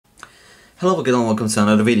Hello again and welcome to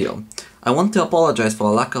another video. I want to apologize for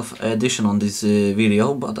a lack of addition on this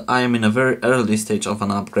video, but I am in a very early stage of an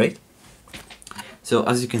upgrade. So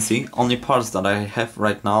as you can see, only parts that I have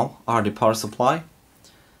right now are the power supply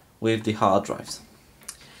with the hard drives.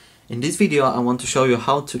 In this video I want to show you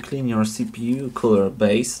how to clean your CPU cooler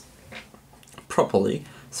base properly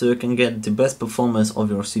so you can get the best performance of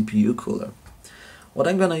your CPU cooler. What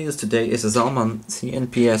I'm gonna use today is a Zalman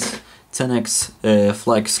CNPS-10x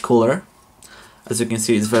flex cooler. As you can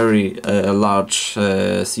see, it's very large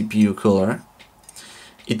CPU cooler.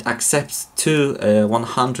 It accepts two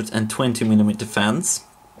 120mm fans.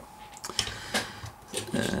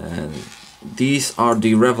 These are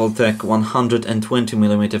the Revoltech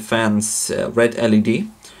 120mm fans, red LED.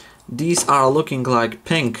 These are looking like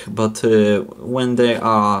pink, but when they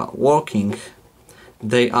are working,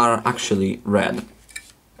 they are actually red.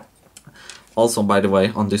 Also, by the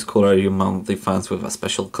way, on this cooler you mount the fans with a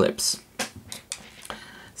special clips.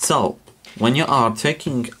 So, when you are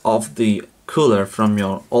taking off the cooler from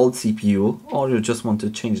your old CPU, or you just want to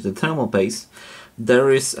change the thermal paste, there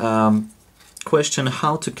is question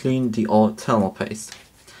how to clean the old thermal paste.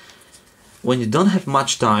 When you don't have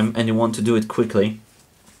much time and you want to do it quickly,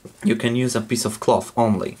 you can use a piece of cloth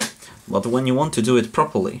only. But when you want to do it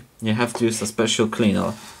properly, you have to use a special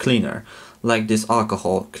cleaner, like this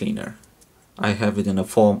alcohol cleaner. I have it in a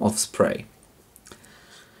form of spray.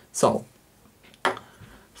 So,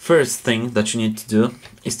 first thing that you need to do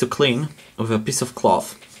is to clean with a piece of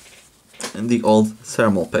cloth the old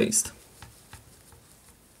thermal paste.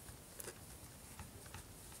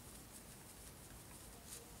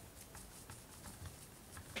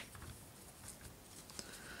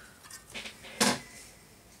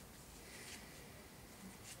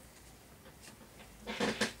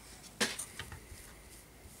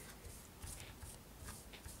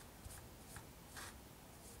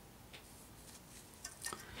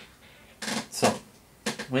 So,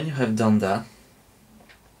 when you have done that,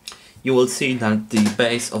 you will see that the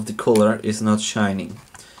base of the cooler is not shining.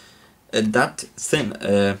 That thin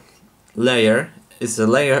layer is a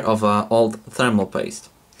layer of old thermal paste.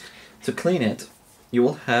 To clean it, you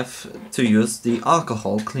will have to use the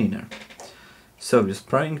alcohol cleaner. So you're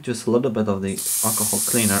spraying just a little bit of the alcohol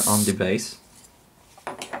cleaner on the base,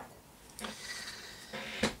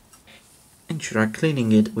 and you are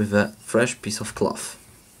cleaning it with a fresh piece of cloth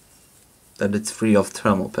that it's free of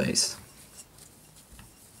thermal paste.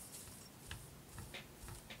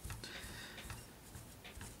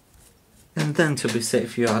 And then, to be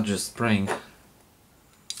safe, you are just spraying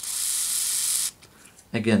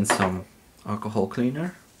again some alcohol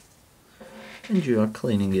cleaner, and you are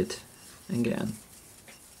cleaning it again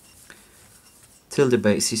till the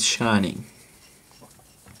base is shining.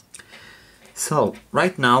 So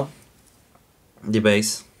right now the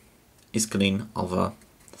base is clean of a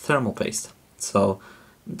thermal paste, so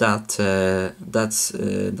that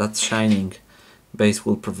shining base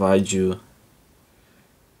will provide you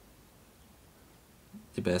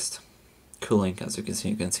the best cooling. As you can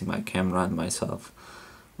see my camera and myself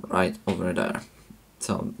right over there.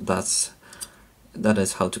 So that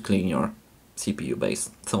is how to clean your CPU base.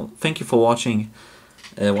 So thank you for watching.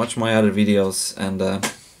 Watch my other videos and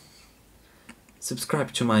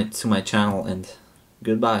subscribe to my channel, and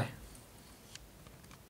goodbye.